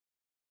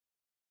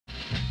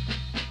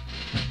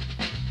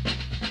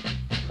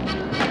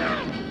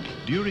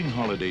During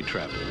holiday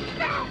travel,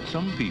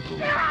 some people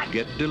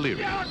get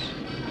delirious.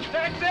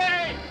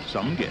 Taxi!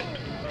 Some get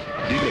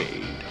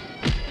delayed.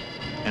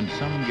 And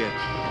some get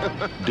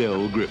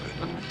Del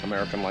Griffin.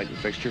 American Light and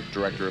Fixture,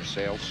 Director of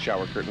Sales,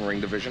 Shower Curtain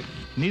Ring Division.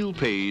 Neil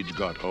Page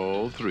got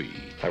all three.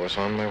 I was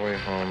on my way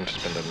home to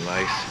spend a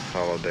nice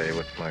holiday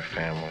with my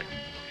family.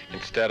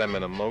 Instead, I'm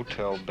in a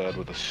motel bed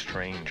with a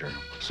stranger.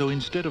 So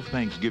instead of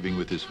Thanksgiving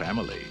with his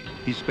family,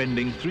 he's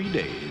spending 3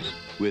 days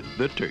with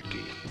the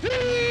turkey.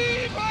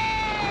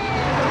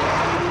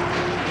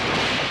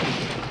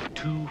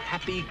 Two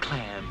happy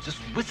clams just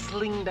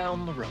whistling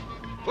down the road.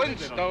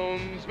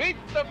 Flintstones, meet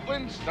the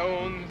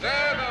Flintstones,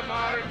 they're the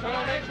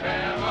Marconi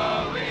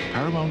family.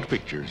 Paramount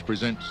Pictures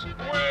presents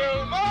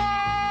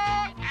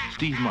Wilma!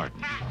 Steve Martin,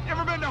 You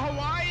ever been to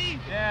Hawaii?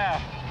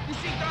 Yeah. You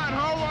see Don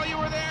Ho while you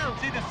were there?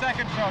 See the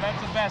second show,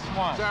 that's the best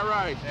one. Is that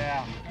right?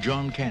 Yeah.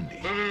 John Candy,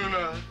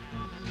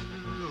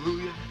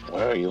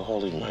 Why are you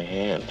holding my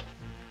hand?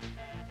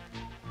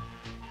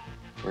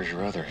 Where's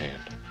your other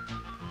hand?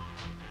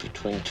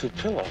 Between two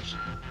pillows.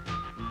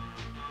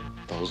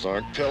 Those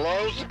aren't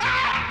pillows.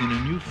 in a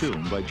new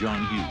film by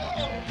John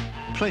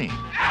Hughes. Planes,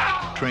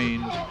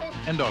 trains,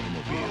 and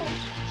automobiles.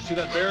 See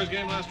that Bears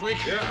game last week?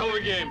 Yeah, hell of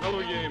a game, hell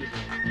of a game.